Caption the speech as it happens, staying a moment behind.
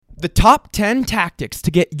The top 10 tactics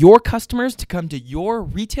to get your customers to come to your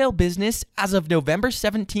retail business as of November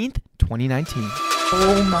 17th, 2019.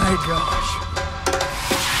 Oh my gosh.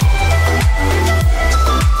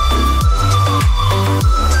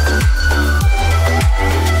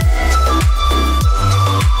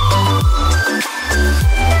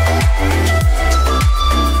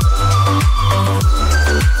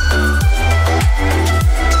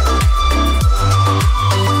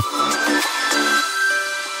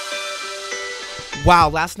 Wow,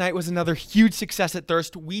 last night was another huge success at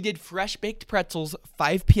Thirst. We did fresh baked pretzels,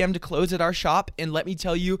 5 p.m. to close at our shop, and let me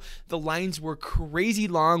tell you, the lines were crazy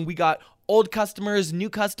long. We got old customers,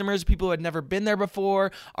 new customers, people who had never been there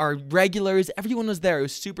before, our regulars, everyone was there. It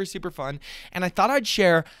was super, super fun, and I thought I'd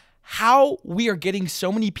share how we are getting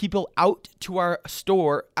so many people out to our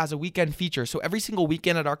store as a weekend feature. So every single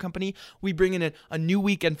weekend at our company, we bring in a new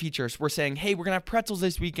weekend feature. So we're saying, hey, we're going to have pretzels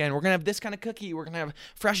this weekend. We're going to have this kind of cookie. We're going to have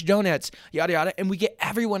fresh donuts, yada, yada. And we get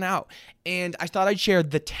everyone out. And I thought I'd share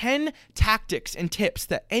the 10 tactics and tips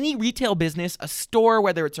that any retail business, a store,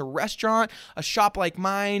 whether it's a restaurant, a shop like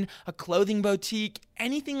mine, a clothing boutique,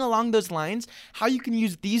 anything along those lines, how you can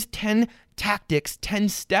use these 10 tactics, 10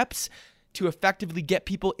 steps to effectively get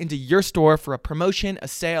people into your store for a promotion, a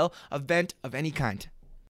sale, event of any kind.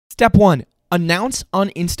 Step 1, announce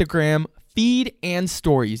on Instagram, feed, and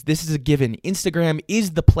stories. This is a given. Instagram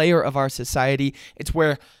is the player of our society. It's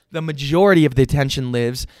where the majority of the attention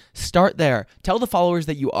lives. Start there. Tell the followers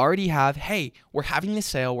that you already have, hey, we're having this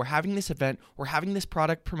sale, we're having this event, we're having this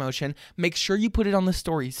product promotion. Make sure you put it on the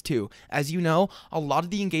stories too. As you know, a lot of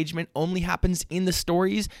the engagement only happens in the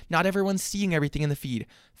stories. Not everyone's seeing everything in the feed.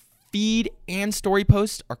 Feed and story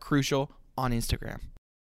posts are crucial on Instagram.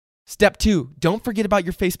 Step 2, don't forget about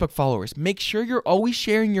your Facebook followers. Make sure you're always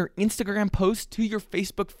sharing your Instagram posts to your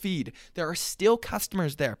Facebook feed. There are still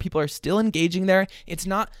customers there. People are still engaging there. It's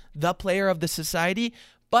not the player of the society,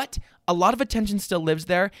 but a lot of attention still lives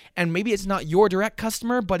there. And maybe it's not your direct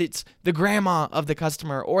customer, but it's the grandma of the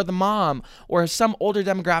customer or the mom or some older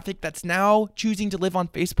demographic that's now choosing to live on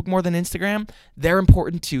Facebook more than Instagram. They're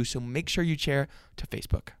important too, so make sure you share to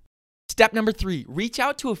Facebook. Step number 3, reach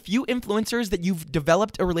out to a few influencers that you've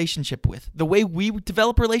developed a relationship with. The way we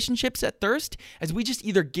develop relationships at Thirst is we just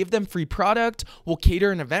either give them free product, we'll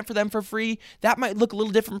cater an event for them for free. That might look a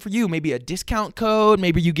little different for you. Maybe a discount code,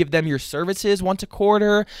 maybe you give them your services once a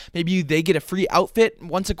quarter, maybe they get a free outfit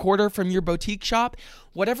once a quarter from your boutique shop.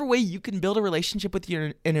 Whatever way you can build a relationship with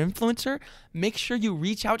an influencer, make sure you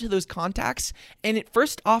reach out to those contacts and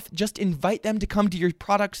first off, just invite them to come to your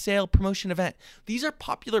product sale promotion event. These are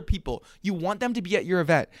popular people. You want them to be at your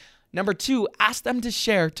event. Number 2, ask them to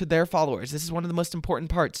share to their followers. This is one of the most important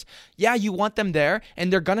parts. Yeah, you want them there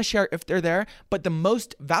and they're going to share if they're there, but the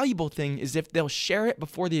most valuable thing is if they'll share it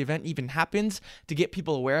before the event even happens to get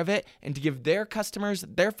people aware of it and to give their customers,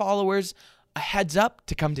 their followers, a heads up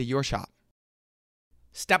to come to your shop.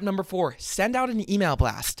 Step number 4, send out an email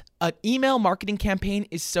blast. An email marketing campaign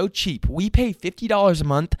is so cheap. We pay $50 a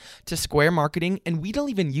month to Square Marketing, and we don't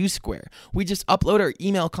even use Square. We just upload our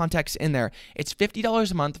email contacts in there. It's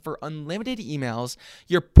 $50 a month for unlimited emails.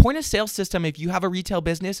 Your point of sale system, if you have a retail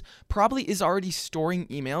business, probably is already storing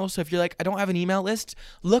emails. So if you're like, I don't have an email list,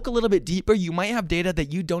 look a little bit deeper. You might have data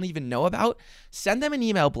that you don't even know about. Send them an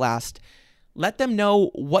email blast. Let them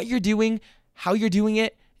know what you're doing, how you're doing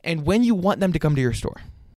it, and when you want them to come to your store.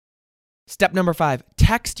 Step number 5,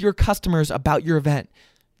 text your customers about your event.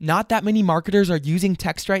 Not that many marketers are using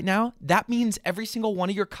text right now. That means every single one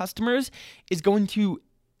of your customers is going to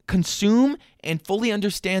consume and fully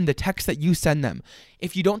understand the text that you send them.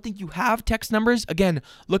 If you don't think you have text numbers, again,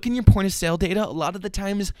 look in your point of sale data. A lot of the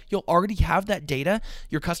times you'll already have that data,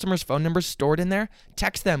 your customers' phone numbers stored in there.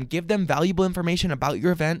 Text them, give them valuable information about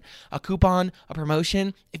your event, a coupon, a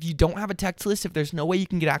promotion. If you don't have a text list, if there's no way you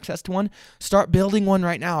can get access to one, start building one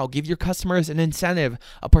right now. Give your customers an incentive,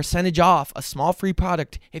 a percentage off, a small free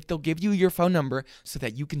product if they'll give you your phone number so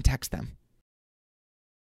that you can text them.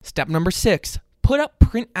 Step number 6, put up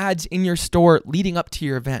print ads in your store leading up to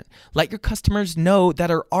your event. Let your customers know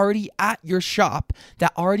that are already at your shop,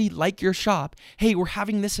 that already like your shop, hey, we're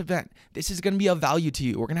having this event. This is going to be of value to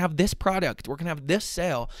you. We're going to have this product. We're going to have this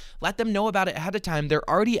sale. Let them know about it ahead of time. They're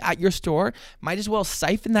already at your store. Might as well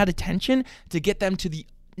siphon that attention to get them to the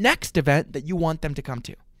next event that you want them to come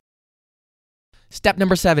to. Step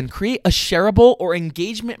number 7, create a shareable or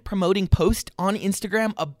engagement promoting post on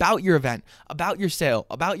Instagram about your event, about your sale,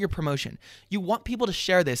 about your promotion. You want people to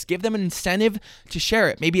share this. Give them an incentive to share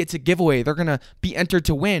it. Maybe it's a giveaway. They're going to be entered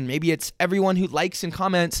to win. Maybe it's everyone who likes and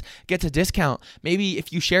comments gets a discount. Maybe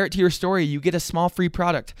if you share it to your story, you get a small free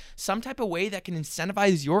product. Some type of way that can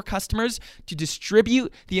incentivize your customers to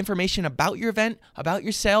distribute the information about your event, about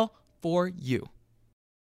your sale for you.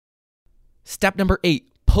 Step number 8.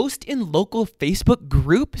 Post in local Facebook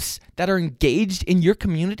groups that are engaged in your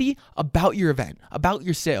community about your event, about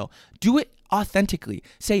your sale. Do it authentically.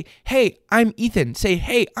 Say, hey, I'm Ethan. Say,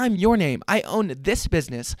 hey, I'm your name. I own this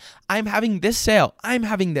business. I'm having this sale. I'm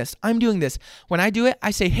having this. I'm doing this. When I do it,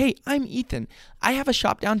 I say, hey, I'm Ethan. I have a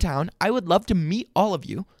shop downtown. I would love to meet all of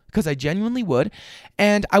you, because I genuinely would.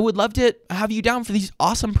 And I would love to have you down for these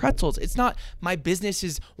awesome pretzels. It's not my business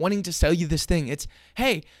is wanting to sell you this thing. It's,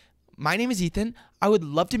 hey, my name is Ethan. I would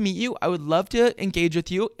love to meet you. I would love to engage with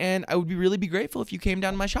you. And I would really be grateful if you came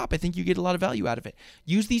down to my shop. I think you get a lot of value out of it.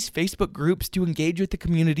 Use these Facebook groups to engage with the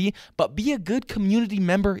community, but be a good community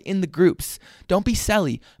member in the groups. Don't be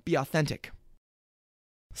selly. Be authentic.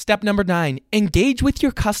 Step number 9, engage with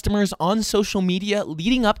your customers on social media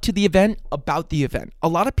leading up to the event, about the event. A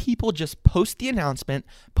lot of people just post the announcement,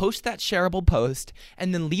 post that shareable post,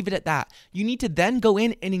 and then leave it at that. You need to then go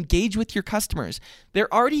in and engage with your customers.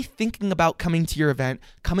 They're already thinking about coming to your event,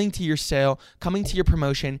 coming to your sale, coming to your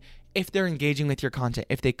promotion. If they're engaging with your content,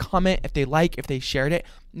 if they comment, if they like, if they shared it,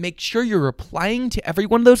 make sure you're replying to every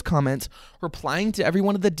one of those comments, replying to every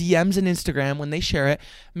one of the DMs in Instagram when they share it.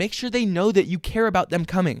 Make sure they know that you care about them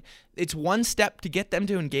coming. It's one step to get them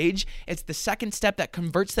to engage. It's the second step that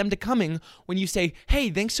converts them to coming when you say, hey,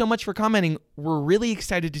 thanks so much for commenting. We're really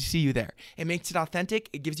excited to see you there. It makes it authentic.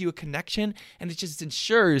 It gives you a connection, and it just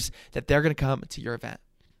ensures that they're going to come to your event.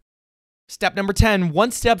 Step number 10,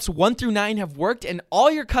 once steps 1 through 9 have worked and all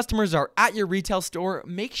your customers are at your retail store,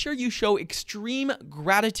 make sure you show extreme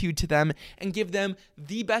gratitude to them and give them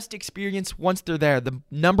the best experience once they're there. The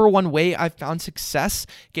number one way I've found success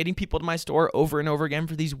getting people to my store over and over again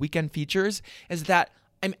for these weekend features is that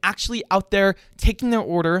I'm actually out there taking their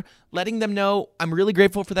order, letting them know I'm really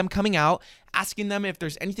grateful for them coming out, asking them if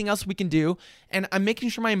there's anything else we can do, and I'm making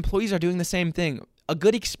sure my employees are doing the same thing. A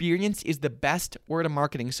good experience is the best word of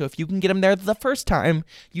marketing. So if you can get them there the first time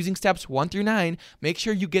using steps 1 through 9, make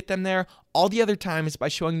sure you get them there all the other times by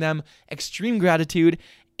showing them extreme gratitude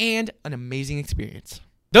and an amazing experience.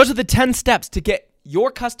 Those are the 10 steps to get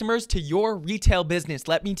your customers to your retail business.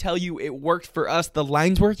 Let me tell you, it worked for us. The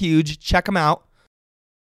lines were huge. Check them out.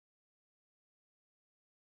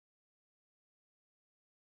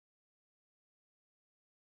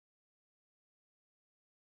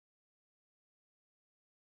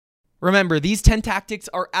 Remember, these 10 tactics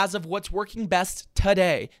are as of what's working best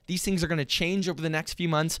today. These things are going to change over the next few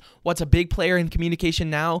months. What's a big player in communication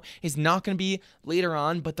now is not going to be later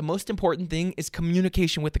on, but the most important thing is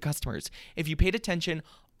communication with the customers. If you paid attention,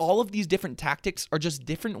 all of these different tactics are just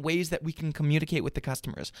different ways that we can communicate with the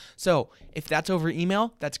customers. So if that's over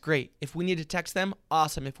email, that's great. If we need to text them,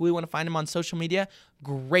 awesome. If we want to find them on social media,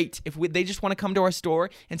 great. If they just want to come to our store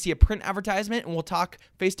and see a print advertisement and we'll talk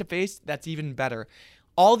face-to-face, that's even better.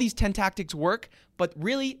 All these 10 tactics work, but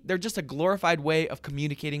really, they're just a glorified way of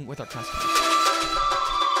communicating with our customers.